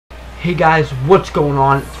Hey guys, what's going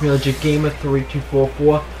on? It's me, Legit Gamer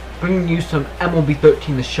 3244, bringing you some MLB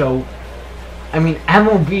 13 the show. I mean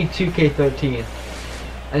MLB 2K13.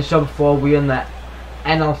 And so before we were in the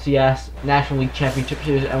NLCS National League Championship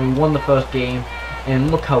Series and we won the first game, and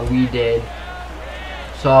look how we did.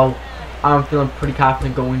 So I'm feeling pretty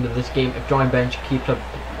confident going into this game. If Johnny Bench keeps up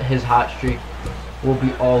his hot streak, we'll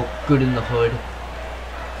be all good in the hood.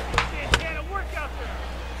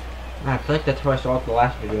 I feel like that's how I started the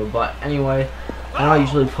last video, but anyway, I know I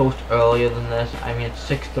usually post earlier than this. I mean, it's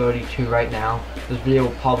 6:32 right now. This video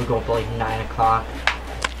will probably go up to like 9 o'clock.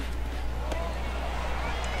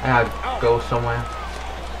 I gotta go somewhere.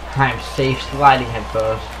 I'm safe, sliding head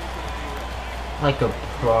first. Like a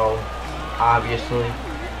pro, obviously.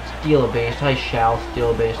 Steal a base. I shall steal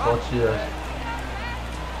a base. Let's do this.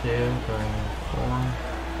 2, 3,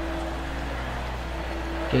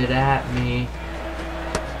 4. Get at me.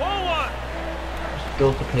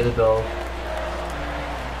 Still to pay the bills.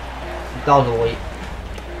 That was a late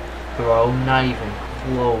throw, not even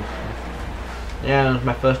close. Yeah, it was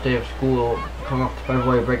my first day of school, coming off the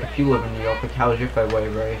February break. If you live in New York, like, how was your February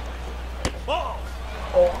break? Oh,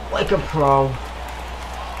 like a pro.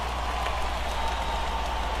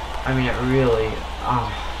 I mean, it really,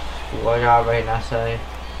 school I got right now, say.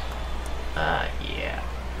 Yeah.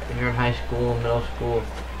 If you're in high school, middle school.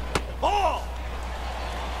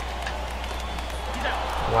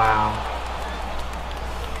 Wow.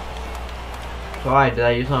 Sorry, did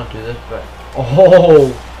I usually not do this, but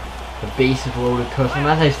the base is loaded custom.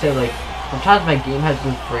 As I said, like, sometimes my game has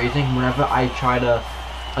been freezing whenever I try to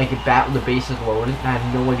like bat with the base is loaded, and I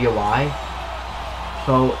have no idea why.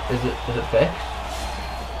 So is it fixed?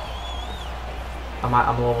 I'm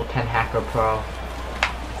a level 10 hacker pro.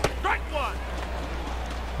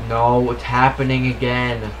 No, it's happening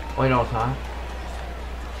again. Oh, no, it's not.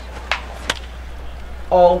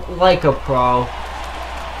 Oh, like a pro.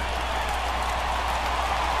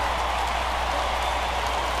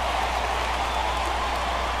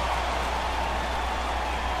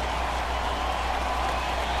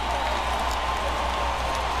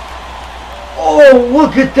 Oh,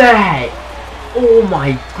 look at that! Oh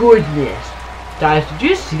my goodness! Guys, did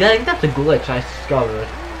you see that? I think that's a glitch I discovered.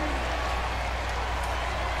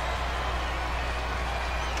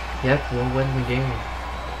 Yep, we'll win the game.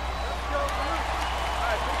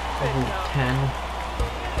 10.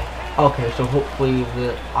 Okay, so hopefully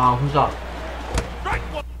the who's up?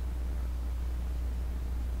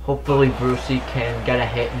 Hopefully Brucey can get a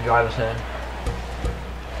hit and drive us in.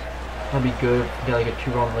 That'd be good. Get like a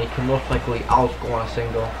 2-run lead. Can most likely outscore on a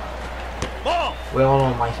single. We all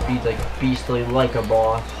know my speed's like beastly, like a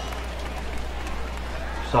boss.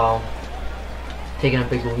 So taking a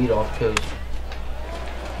big lead off because.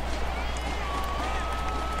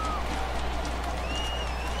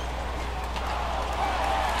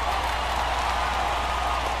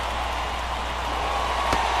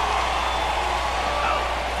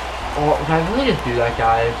 Oh, did I really just do that,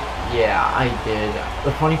 guys? Yeah, I did. The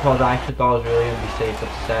funny part is I actually thought I was really gonna be safe. That's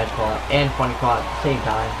a sad part and funny part at the same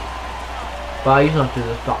time. But I usually don't do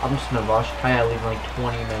this, but I'm just in a rush. I gotta leave in like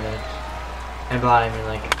 20 minutes. And by that I mean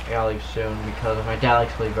like I gotta leave soon because my dad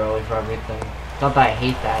likes to leave early for everything. Not that I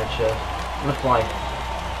hate that, it's just that's life.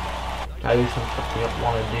 I do some stuff you don't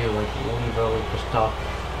want to do, like leave early for stuff.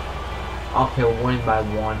 Okay, we're winning by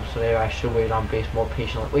 1, so maybe I should wait on base more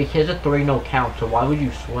patiently. Wait, here's a 3-no count, so why would you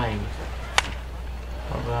swing?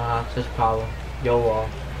 That's his problem. YOLO.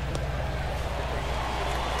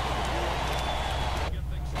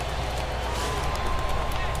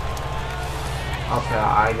 Okay,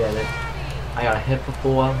 I get it. I got a hit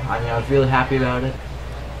before. I mean, I was really happy about it.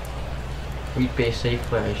 Reach base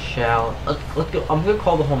safely, I shall. Let's go. I'm gonna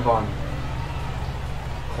call the home run.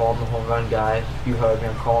 Call the home run, guys. You heard me,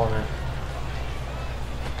 I'm calling it.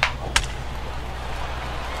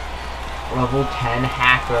 Level 10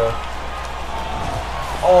 hacker.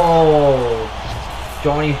 Oh,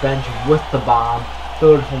 Johnny Bench with the bomb.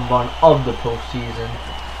 3rd home run of the postseason.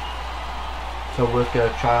 So we're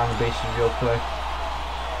gonna try on the bases real quick.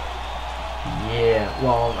 Yeah,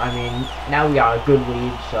 well, I mean, now we got a good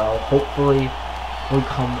lead, so hopefully we'll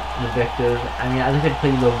come the victors. I mean, I think I'd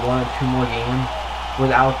play the 1 or 2 more games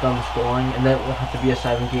without them scoring, and then it will have to be a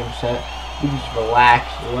 7-game set. We just relax,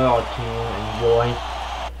 let our team enjoy.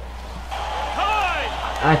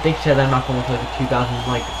 I think said I'm not going to play the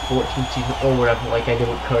 2014 season or whatever like I did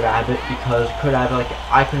with Kurt Abbott, because Kurt Abbott, like,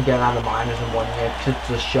 I couldn't get out of the minors in 1 year because it's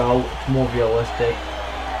a show, it's more realistic.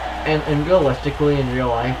 And realistically, in real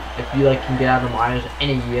life, if you like can get out of the minors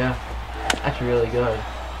in a year, that's really good.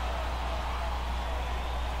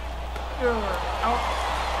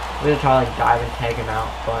 I'm gonna try to like dive and tag him out,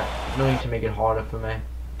 but no need to make it harder for me.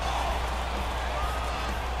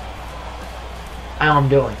 I know what I'm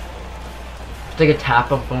doing. Just take a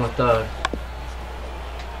tap up on the third.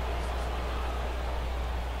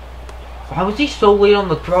 Why was he so late on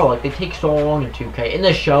the throw? Like, they take so long in 2K. In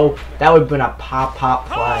the show, that would have been a pop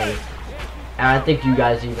play. And I think you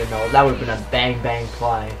guys even know, that would have been a bang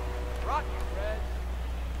play.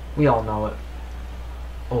 We all know it.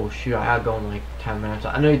 Oh shoot, I gotta go in like 10 minutes.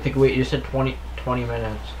 I know you think, wait, you said 20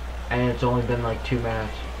 minutes. And it's only been like 2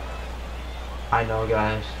 minutes. I know,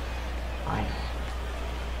 guys. I know.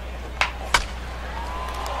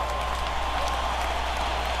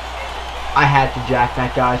 I had to jack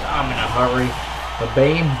that, guys. I'm in a hurry. But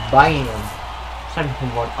bam. Second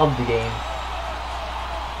home run of the game.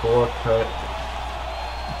 For Kurt.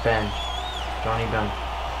 Ben. Johnny Ben.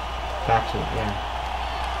 That's it, yeah.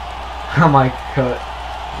 Oh my Kurt.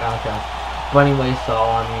 Okay. But anyway, so,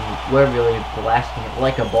 I mean, we're really blasting it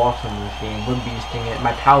like a boss in this game. We're beasting it.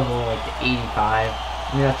 My power's only like 85.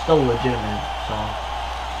 I mean, that's still legitimate, so.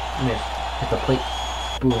 Miss. Hit the plate.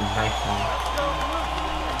 Boom. Nice one.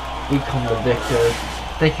 We come the victors.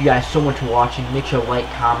 Thank you guys so much for watching. Make sure to like,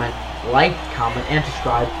 comment, and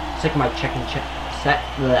subscribe. Check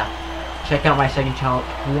out my second channel,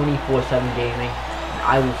 24/7 Gaming. And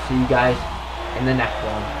I will see you guys in the next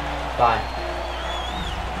one. Bye.